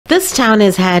This town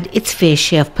has had its fair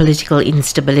share of political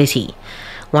instability.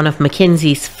 One of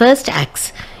McKenzie's first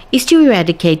acts is to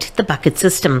eradicate the bucket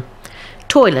system.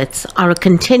 Toilets are a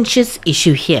contentious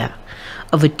issue here.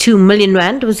 Over 2 million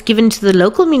rand was given to the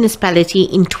local municipality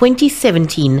in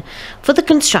 2017 for the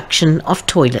construction of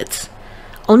toilets.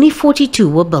 Only 42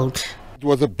 were built. It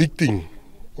was a big thing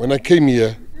when I came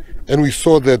here and we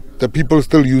saw that the people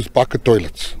still use bucket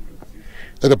toilets,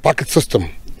 the bucket system,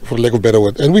 for lack of a better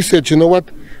word. And we said, you know what?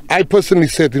 I personally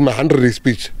said in my 100-day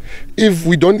speech, if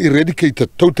we don't eradicate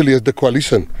it totally as the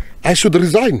coalition, I should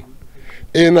resign.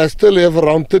 And I still have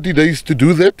around 30 days to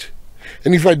do that.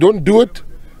 And if I don't do it,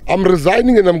 I'm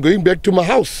resigning and I'm going back to my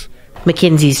house.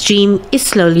 McKenzie's dream is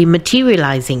slowly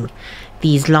materializing.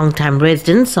 These long-time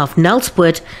residents of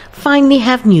Nelspruit finally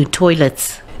have new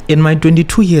toilets. In my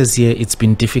 22 years here, it's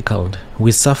been difficult.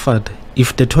 We suffered.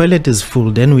 If the toilet is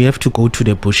full, then we have to go to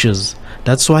the bushes.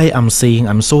 That's why I'm saying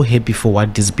I'm so happy for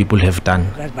what these people have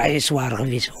done. I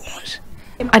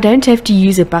don't have to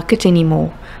use a bucket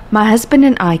anymore. My husband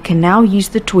and I can now use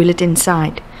the toilet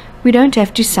inside. We don't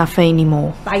have to suffer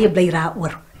anymore.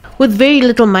 With very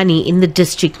little money in the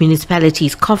district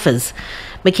municipality's coffers,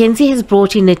 McKenzie has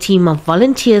brought in a team of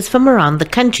volunteers from around the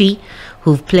country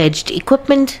who've pledged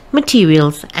equipment,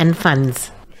 materials and funds.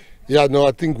 Yeah, no,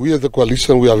 I think we as a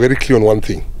coalition, we are very clear on one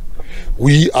thing.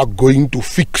 We are going to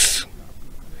fix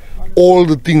all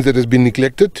the things that has been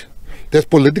neglected. There's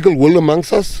political will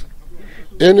amongst us.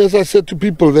 And as I said to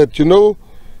people that, you know,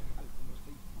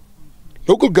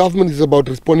 local government is about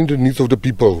responding to the needs of the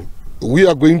people. We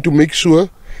are going to make sure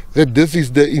that this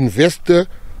is the investor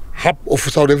hub of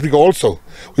South Africa also.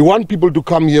 We want people to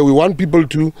come here. We want people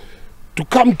to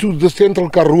come to the Central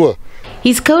Karoo.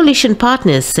 His coalition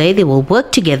partners say they will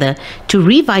work together to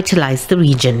revitalize the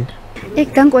region. I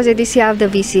think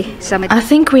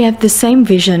we have the same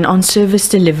vision on service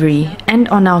delivery and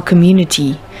on our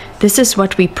community. This is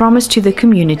what we promise to the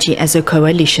community as a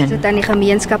coalition. It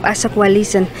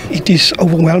is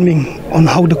overwhelming on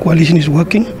how the coalition is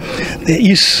working. There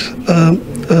is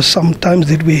sometimes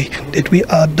that we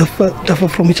are differ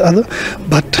from each other,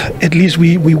 but at least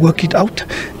we work it out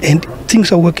and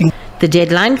things are working. The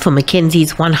deadline for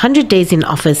McKenzie's 100 days in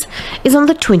office is on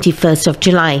the 21st of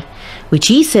July, which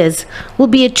he says will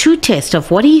be a true test of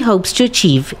what he hopes to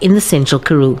achieve in the Central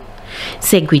Karoo.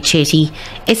 Segwi Chetty,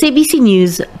 SABC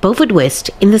News, Beaufort West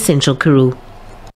in the Central Karoo.